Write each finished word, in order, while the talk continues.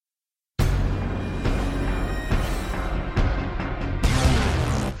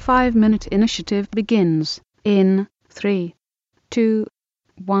5-minute initiative begins in 3, 2,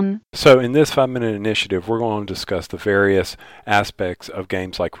 1. So in this 5-minute initiative, we're going to discuss the various aspects of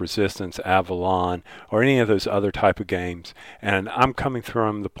games like Resistance, Avalon, or any of those other type of games. And I'm coming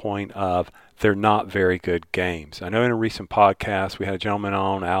from the point of they're not very good games. I know in a recent podcast we had a gentleman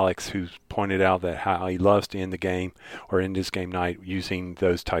on, Alex, who pointed out that how he loves to end the game or end his game night using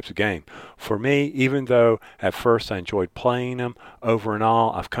those types of games. For me, even though at first I enjoyed playing them, over and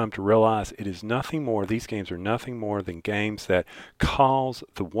all, I've come to realize it is nothing more, these games are nothing more than games that cause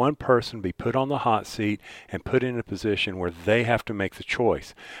the one person to be put on the hot seat and put in a position where they have to make the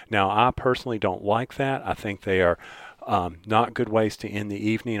choice. Now, I personally don't like that. I think they are not good ways to end the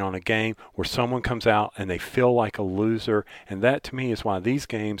evening on a game where someone comes out and they feel like a loser, and that to me is why these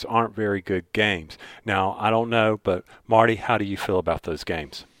games aren't very good games. Now, I don't know, but Marty, how do you feel about those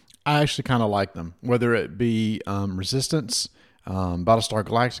games? I actually kind of like them, whether it be Resistance, Battlestar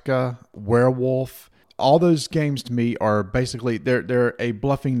Galactica, Werewolf. All those games to me are basically, they're a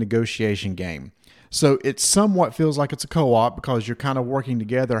bluffing negotiation game. So it somewhat feels like it's a co-op because you're kind of working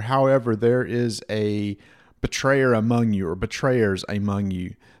together. However, there is a betrayer among you or betrayers among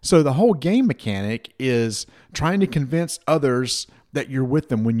you. So the whole game mechanic is trying to convince others that you're with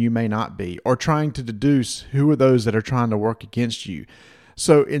them when you may not be, or trying to deduce who are those that are trying to work against you.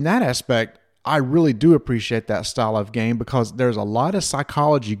 So in that aspect, I really do appreciate that style of game because there's a lot of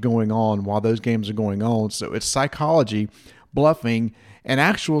psychology going on while those games are going on. So it's psychology, bluffing,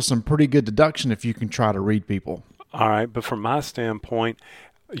 and some pretty good deduction if you can try to read people. All right, but from my standpoint,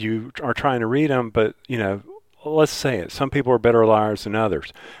 you are trying to read them, but, let's say it. Some people are better liars than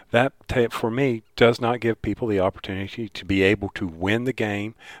others. That, for me, does not give people the opportunity to be able to win the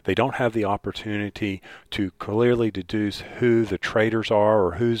game. They don't have the opportunity to clearly deduce who the traitors are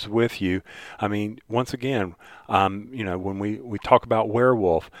or who's with you. I mean, once again, when we talk about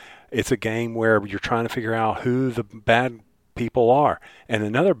Werewolf, it's a game where you're trying to figure out who the bad people are. And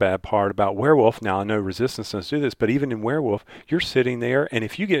another bad part about Werewolf, now I know Resistance doesn't do this, but even in Werewolf, you're sitting there, and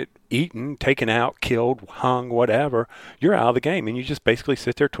if you get eaten, taken out, killed, hung, whatever, you're out of the game, and you just basically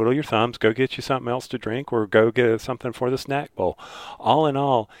sit there, twiddle your thumbs, go get you something else to drink, or go get something for the snack bowl. All in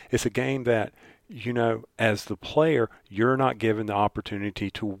all, it's a game that, as the player, you're not given the opportunity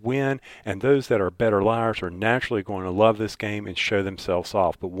to win, and those that are better liars are naturally going to love this game and show themselves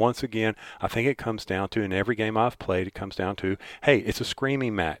off. But once again, I think it comes down to, in every game I've played, it comes down to, hey, it's a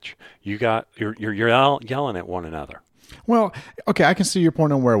screaming match. You're yelling at one another. Well, okay, I can see your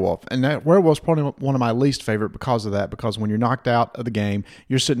point on Werewolf, and that Werewolf's probably one of my least favorite because of that, because when you're knocked out of the game,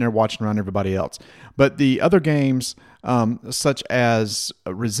 you're sitting there watching around everybody else. But the other games, such as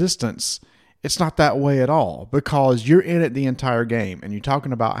Resistance, it's not that way at all because you're in it the entire game, and you're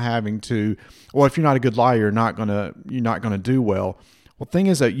talking about having to, well, if you're not a good liar, you're not gonna do well. Well, the thing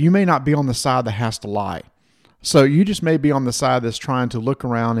is that you may not be on the side that has to lie. So you just may be on the side that's trying to look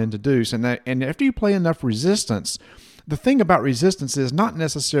around and deduce. And after you play enough Resistance, the thing about Resistance is not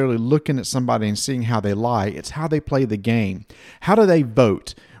necessarily looking at somebody and seeing how they lie. It's how they play the game. How do they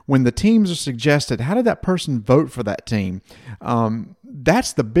vote? When the teams are suggested, how did that person vote for that team?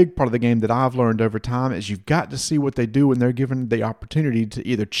 That's the big part of the game that I've learned over time is you've got to see what they do when they're given the opportunity to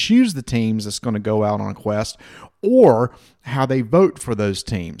either choose the teams that's going to go out on a quest or how they vote for those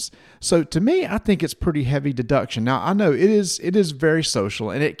teams. So to me, I think it's pretty heavy deduction. Now, I know it is very social,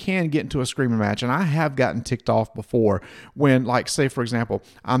 and it can get into a screaming match, and I have gotten ticked off before when, like, say, for example,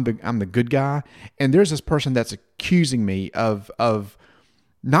 I'm the good guy, and there's this person that's accusing me of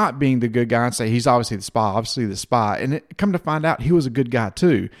not being the good guy and say he's obviously the spy. And it come to find out he was a good guy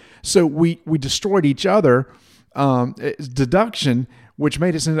too. So we destroyed each other. It's deduction, which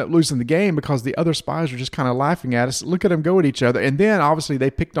made us end up losing the game because the other spies were just kind of laughing at us. Look at them go at each other. And then obviously they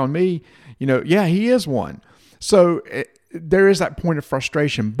picked on me, yeah, he is one. So there is that point of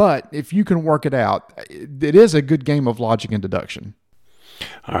frustration, but if you can work it out, it is a good game of logic and deduction.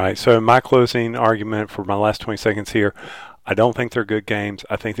 All right. So my closing argument for my last 20 seconds here, I don't think they're good games.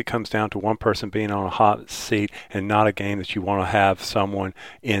 I think it comes down to one person being on a hot seat and not a game that you want to have someone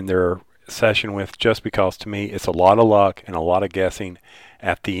in their session with, just because to me it's a lot of luck and a lot of guessing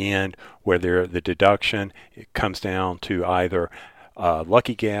at the end where the deduction, it comes down to either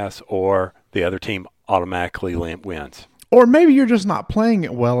lucky guess or the other team automatically wins. Or maybe you're just not playing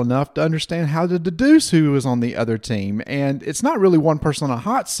it well enough to understand how to deduce who is on the other team. And it's not really one person on a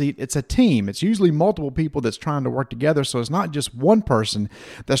hot seat. It's a team. It's usually multiple people that's trying to work together. So it's not just one person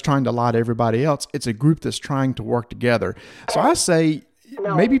that's trying to lie to everybody else. It's a group that's trying to work together. So I say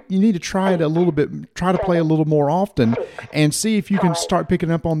maybe you need to try it a little bit, try to play a little more often and see if you can start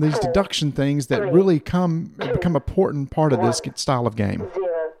picking up on these deduction things that really become an important part of this style of game.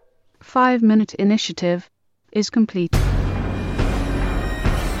 5-minute initiative is complete.